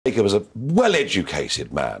Jacob, as a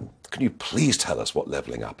well-educated man, can you please tell us what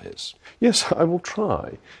levelling up is? Yes, I will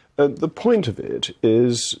try. The point of it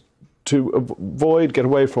is to get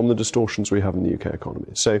away from the distortions we have in the UK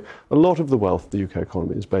economy. So a lot of the wealth of the UK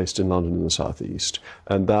economy is based in London and the South East,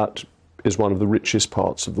 and that is one of the richest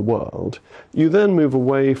parts of the world. You then move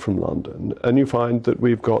away from London and you find that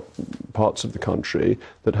we've got parts of the country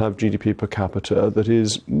that have GDP per capita that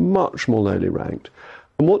is much more lowly ranked.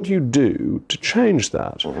 And what do you do to change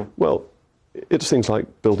that? Mm-hmm. Well, it's things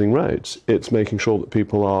like building roads. It's making sure that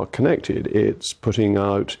people are connected. It's putting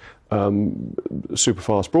out super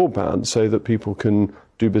fast broadband so that people can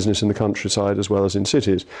do business in the countryside as well as in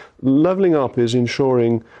cities. Levelling up is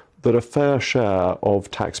ensuring that a fair share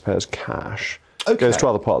of taxpayers' cash goes to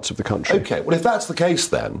other parts of the country. OK, well, if that's the case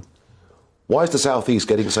then, why is the South East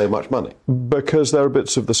getting so much money? Because there are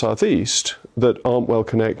bits of the South East that aren't well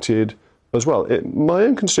connected as well. My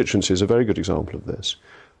own constituency is a very good example of this.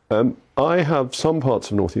 I have some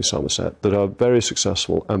parts of North East Somerset that are very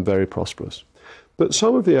successful and very prosperous. But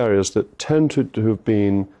some of the areas that tend to have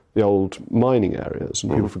been the old mining areas,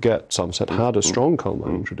 and people forget Somerset had a strong coal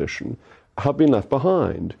mining tradition, have been left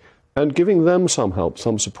behind. And giving them some help,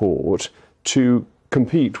 some support to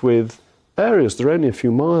compete with areas that are only a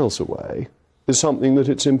few miles away is something that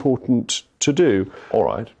it's important to do. All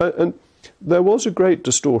right. And there was a great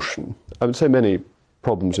distortion. I would say many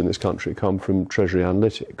problems in this country come from Treasury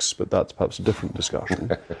analytics, but that's perhaps a different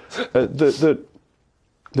discussion. The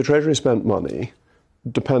Treasury spent money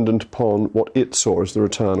dependent upon what it saw as the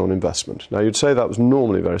return on investment. Now, you'd say that was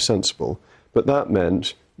normally very sensible, but that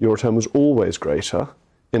meant your return was always greater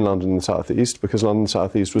in London and the South East because London and the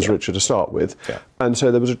South East was richer to start with. Yeah. And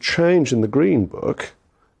so there was a change in the Green Book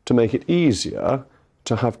to make it easier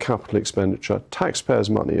to have capital expenditure, taxpayers'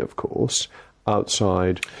 money, of course,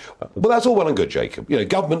 outside. Well, that's all well and good, Jacob. You know,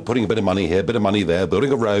 government putting a bit of money here, a bit of money there,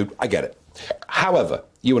 building a road, I get it. However,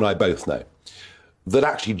 you and I both know that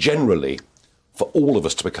actually generally, for all of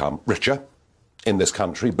us to become richer in this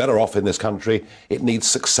country, better off in this country, it needs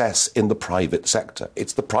success in the private sector.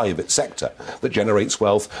 It's the private sector that generates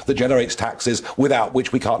wealth, that generates taxes, without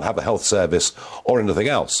which we can't have a health service or anything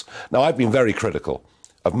else. Now, I've been very critical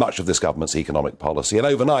of much of this government's economic policy, and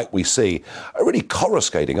overnight we see a really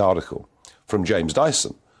coruscating article from James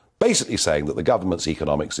Dyson, basically saying that the government's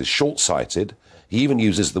economics is short-sighted. He even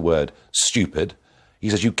uses the word stupid. He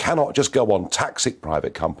says you cannot just go on taxing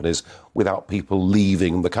private companies without people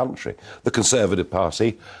leaving the country. The Conservative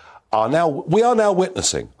Party we are now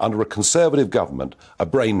witnessing, under a Conservative government, a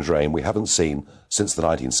brain drain we haven't seen since the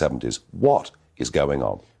 1970s. What is going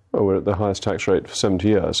on? Well, we're at the highest tax rate for 70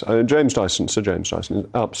 years. Sir James Dyson is an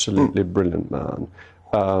absolutely brilliant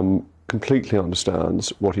man. Completely understands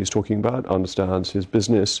what he's talking about, understands his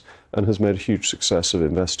business, and has made a huge success of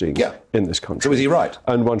investing in this country. So is he right?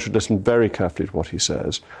 And one should listen very carefully to what he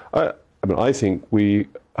says. I think we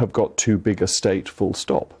have got too big a state, full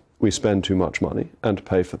stop. We spend too much money, and to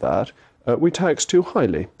pay for that, we tax too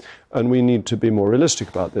highly. And we need to be more realistic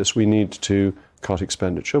about this. We need to cut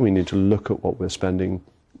expenditure. We need to look at what we're spending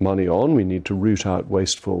money on. We need to root out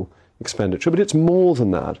wasteful expenditure. But it's more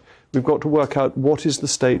than that. We've got to work out what is the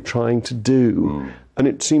state trying to do. And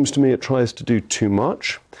it seems to me it tries to do too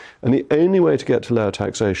much. And the only way to get to lower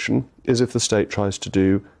taxation is if the state tries to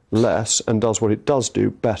do less and does what it does do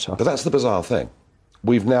better. But that's the bizarre thing.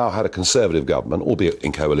 We've now had a Conservative government, albeit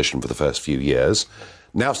in coalition for the first few years.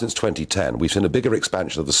 Now, since 2010, we've seen a bigger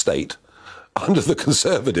expansion of the state under the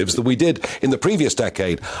Conservatives than we did in the previous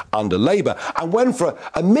decade under Labour. And when for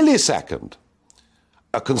a millisecond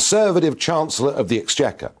a Conservative Chancellor of the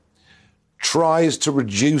Exchequer tries to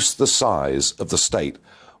reduce the size of the state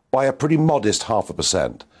by a pretty modest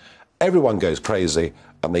 0.5%, everyone goes crazy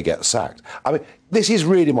and they get sacked. I mean, this is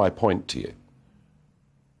really my point to you.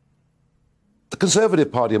 The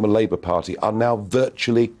Conservative Party and the Labour Party are now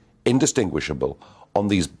virtually indistinguishable on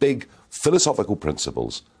these big philosophical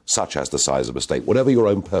principles, such as the size of a state, whatever your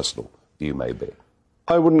own personal view may be.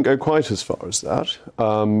 I wouldn't go quite as far as that.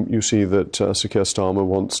 You see that Sir Keir Starmer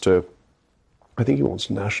wants to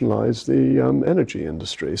nationalise the energy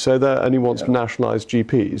industry. And he wants to nationalise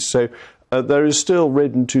GPs. So there is still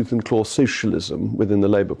red in tooth and claw socialism within the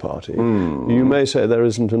Labour Party. You may say there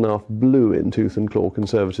isn't enough blue in tooth and claw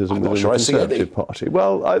conservatism within the Conservative Party.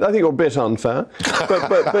 Well, I think you're a bit unfair,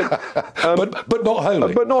 but not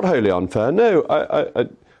wholly. But not wholly unfair. No,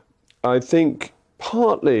 I think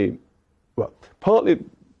partly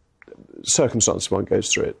circumstance one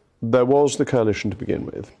goes through it. There was the coalition to begin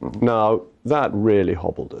with. Now, that really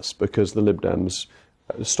hobbled us because the Lib Dems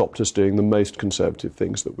stopped us doing the most conservative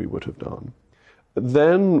things that we would have done.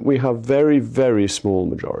 Then we have very, very small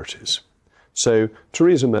majorities. So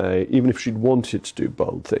Theresa May, even if she'd wanted to do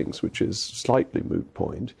bold things, which is slightly moot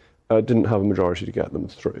point, didn't have a majority to get them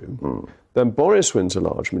through. Then Boris wins a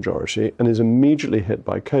large majority and is immediately hit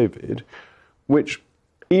by COVID, which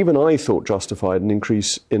even I thought justified an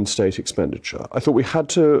increase in state expenditure. I thought we had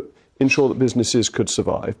to ensure that businesses could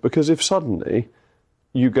survive, because if suddenly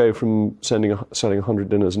you go from selling 100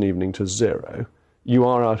 dinners an evening to 0, you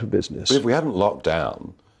are out of business. But if we hadn't locked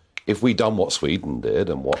down, if we'd done what Sweden did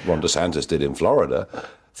and what Ron DeSantis did in Florida,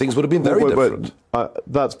 things would have been very different.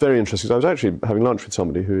 That's very interesting. I was actually having lunch with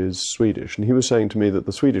somebody who is Swedish, and he was saying to me that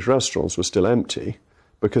the Swedish restaurants were still empty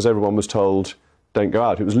because everyone was told, don't go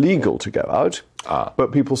out. It was legal to go out,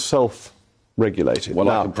 but people self-regulated. Well,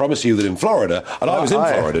 now, I can promise you that in Florida, and I was in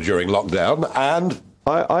Florida during lockdown, and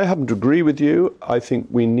I happen to agree with you. I think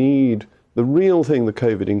we need, the real thing the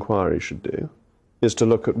COVID inquiry should do is to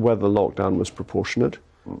look at whether lockdown was proportionate,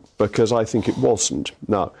 because I think it wasn't.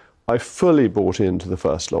 Now, I fully bought into the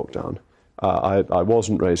first lockdown. I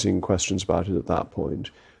wasn't raising questions about it at that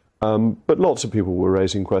point. But lots of people were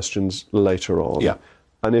raising questions later on. Yeah.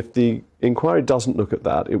 And if the inquiry doesn't look at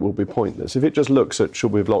that, it will be pointless. If it just looks at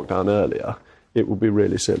should we have locked down earlier, it will be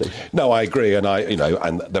really silly. No, I agree, and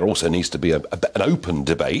and there also needs to be an open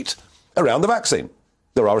debate around the vaccine.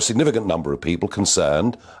 There are a significant number of people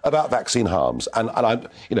concerned about vaccine harms, and I'm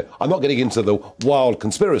not getting into the wild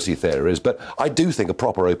conspiracy theories, but I do think a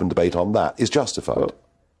proper open debate on that is justified.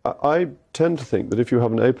 Well, I tend to think that if you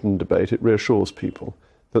have an open debate, it reassures people.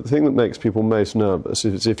 That the thing that makes people most nervous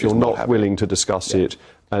is if you're not willing to discuss it,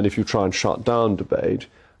 and if you try and shut down debate.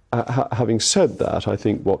 Having said that, I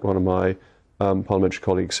think what one of my parliamentary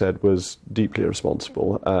colleague said was deeply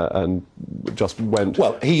irresponsible and just went...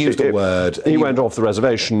 Well, he used the word... He went off the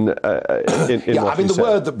reservation in what he the said.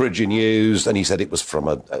 word that Bridgen used, and he said it was from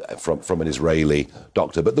an Israeli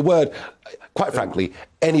doctor, but the word, quite frankly,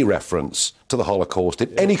 any reference to the Holocaust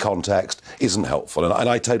in any context isn't helpful, and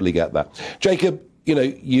I totally get that. Jacob,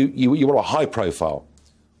 you are a high-profile,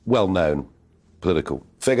 well-known political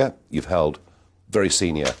figure. You've held very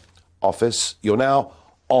senior office. You're now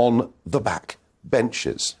on the back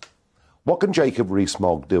benches. What can Jacob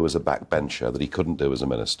Rees-Mogg do as a backbencher that he couldn't do as a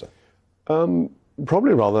minister?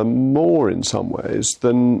 Probably rather more in some ways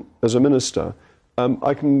than as a minister.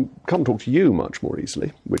 I can come talk to you much more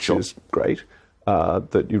easily, which is great,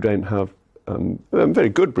 that you don't have very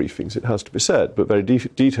good briefings, it has to be said, but very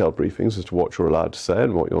detailed briefings as to what you're allowed to say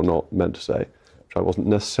and what you're not meant to say, which I wasn't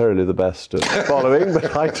necessarily the best at following,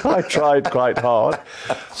 but I tried quite hard.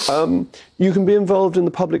 You can be involved in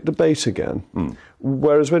the public debate again,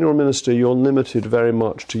 whereas when you're a minister, you're limited very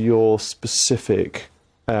much to your specific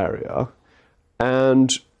area.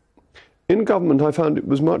 And in government, I found it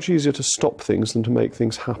was much easier to stop things than to make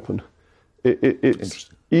things happen. It's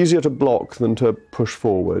easier to block than to push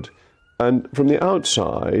forward. And from the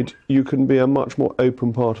outside, you can be a much more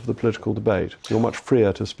open part of the political debate. You're much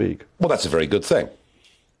freer to speak. Well, that's a very good thing.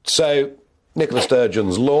 So, Nicola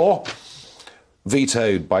Sturgeon's law,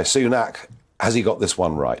 vetoed by Sunak, has he got this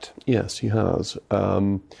one right? Yes, he has.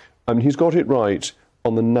 He's got it right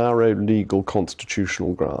on the narrow legal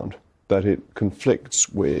constitutional ground, that it conflicts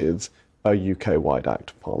with a UK-wide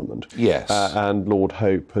Act of Parliament. Yes. And Lord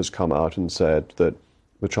Hope has come out and said that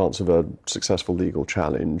the chance of a successful legal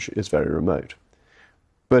challenge is very remote.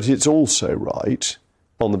 But it's also right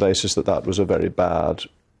on the basis that that was a very bad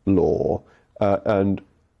law and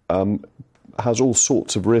has all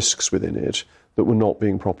sorts of risks within it that were not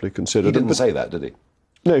being properly considered. He didn't say that, did he?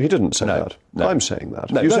 No, he didn't say that. No. I'm saying that.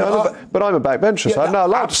 But I'm a backbencher, so I'm now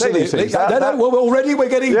allowed to say these things. Well, already we're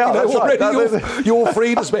getting... You're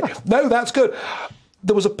free to speak. No, that's good.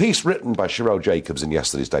 There was a piece written by Cheryl Jacobs in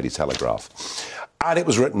yesterday's Daily Telegraph, and it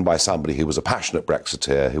was written by somebody who was a passionate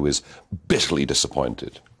Brexiteer who is bitterly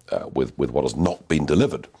disappointed with what has not been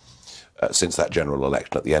delivered since that general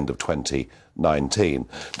election at the end of 2019.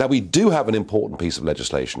 Now, we do have an important piece of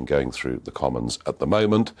legislation going through the Commons at the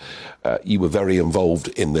moment. You were very involved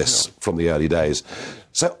in this from the early days.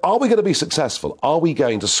 So are we going to be successful? Are we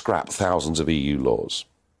going to scrap thousands of EU laws?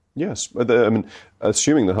 Yes.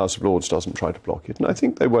 Assuming the House of Lords doesn't try to block it. And I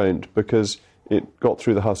think they won't, because it got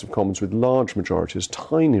through the House of Commons with large majorities,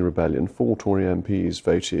 tiny rebellion. 4 Tory MPs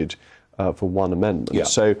voted for one amendment. Yeah.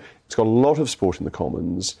 So it's got a lot of support in the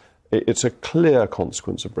Commons. It's a clear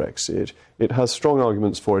consequence of Brexit. It has strong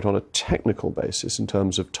arguments for it on a technical basis in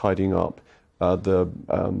terms of tidying up the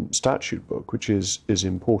statute book, which is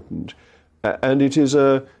important. And it is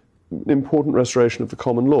an important restoration of the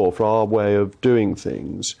common law for our way of doing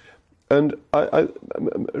things. And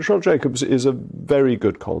Cheryl Jacobs is a very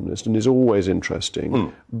good columnist and is always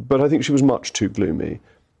interesting, but I think she was much too gloomy.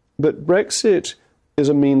 But Brexit is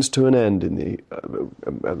a means to an end in the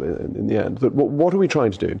end. That what are we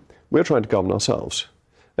trying to do? We're trying to govern ourselves.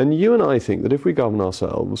 And you and I think that if we govern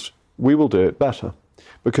ourselves, we will do it better,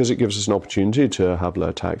 because it gives us an opportunity to have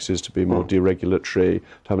lower taxes, to be more deregulatory,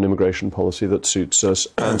 to have an immigration policy that suits us,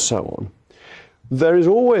 and so on. There is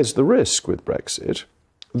always the risk with Brexit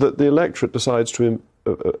that the electorate decides to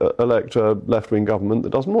elect a left-wing government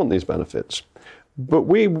that doesn't want these benefits. But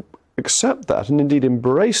we accept that and indeed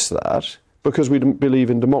embrace that because we believe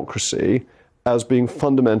in democracy as being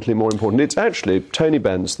fundamentally more important. It's actually Tony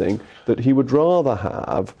Benn's thing that he would rather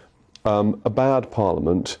have a bad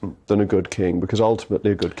parliament than a good king, because ultimately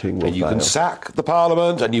a good king will and you fail. can sack the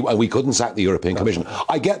parliament, and we couldn't sack the European Commission.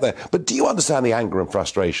 I get that. But do you understand the anger and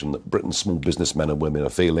frustration that Britain's small businessmen and women are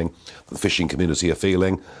feeling, that the fishing community are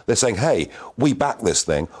feeling? They're saying, hey, we back this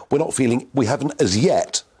thing. We haven't as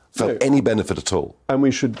yet felt any benefit at all. And we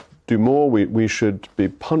should do more. We should be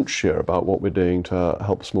punchier about what we're doing to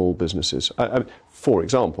help small businesses. For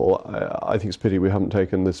example, I think it's a pity we haven't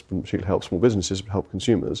taken this, particularly help small businesses, but help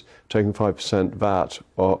consumers, taking 5% VAT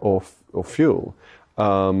off fuel.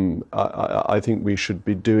 I think we should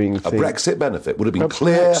be doing things... A Brexit benefit would have been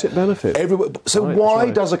clear. A Brexit benefit. So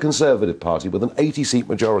why does a Conservative Party with an 80-seat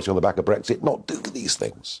majority on the back of Brexit not do these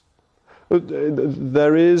things?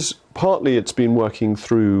 There is... Partly it's been working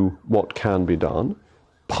through what can be done.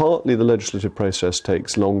 Partly the legislative process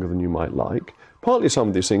takes longer than you might like. Partly some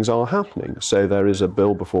of these things are happening. So there is a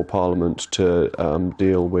bill before Parliament to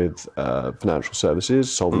deal with financial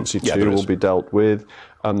services. Solvency II will be dealt with.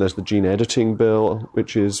 There's the gene editing bill,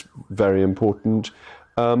 which is very important.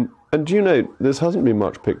 And you know, this hasn't been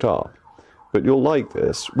much picked up, but you'll like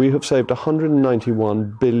this. We have saved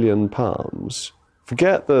 £191 billion.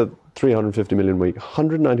 Forget the 350 million a week,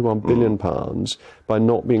 £191 billion by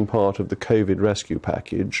not being part of the COVID rescue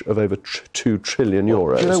package of over €2 trillion.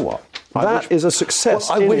 Well, do you know what? That is a success.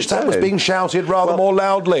 Well, I wish that was being shouted rather more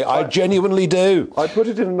loudly. I genuinely do. I put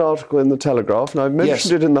it in an article in the Telegraph, and I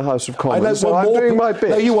mentioned it in the House of Commons. I know, so I'm doing my bit.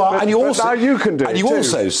 No, you are, but, and you also. Now you can do and it you too.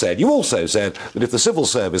 also said that if the civil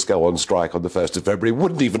service go on strike on the 1st of February,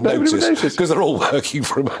 wouldn't even notice because they're all working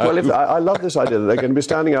from home. Well, I love this idea that they're going to be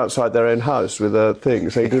standing outside their own house with a thing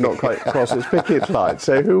saying "Do not cross this picket line."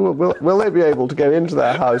 So will they be able to go into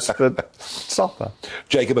their house for supper?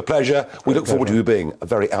 Jacob, a pleasure. We look forward to you being a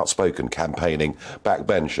very outspoken campaigning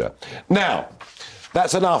backbencher. Now,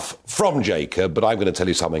 that's enough from Jacob, but I'm going to tell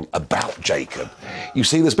you something about Jacob. You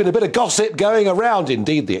see, there's been a bit of gossip going around.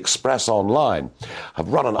 Indeed, the Express Online have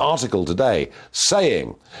run an article today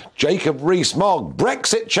saying Jacob Rees-Mogg,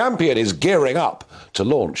 Brexit champion, is gearing up to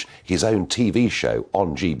launch his own TV show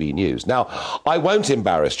on GBNews. Now, I won't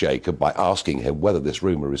embarrass Jacob by asking him whether this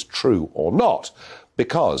rumour is true or not,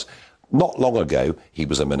 because not long ago he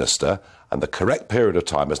was a minister, and the correct period of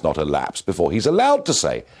time has not elapsed before he's allowed to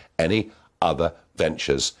say any other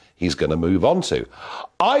ventures he's going to move on to.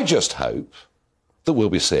 I just hope that we'll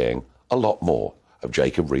be seeing a lot more of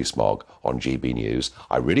Jacob Rees-Mogg on GB News.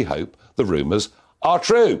 I really hope the rumours are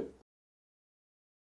true.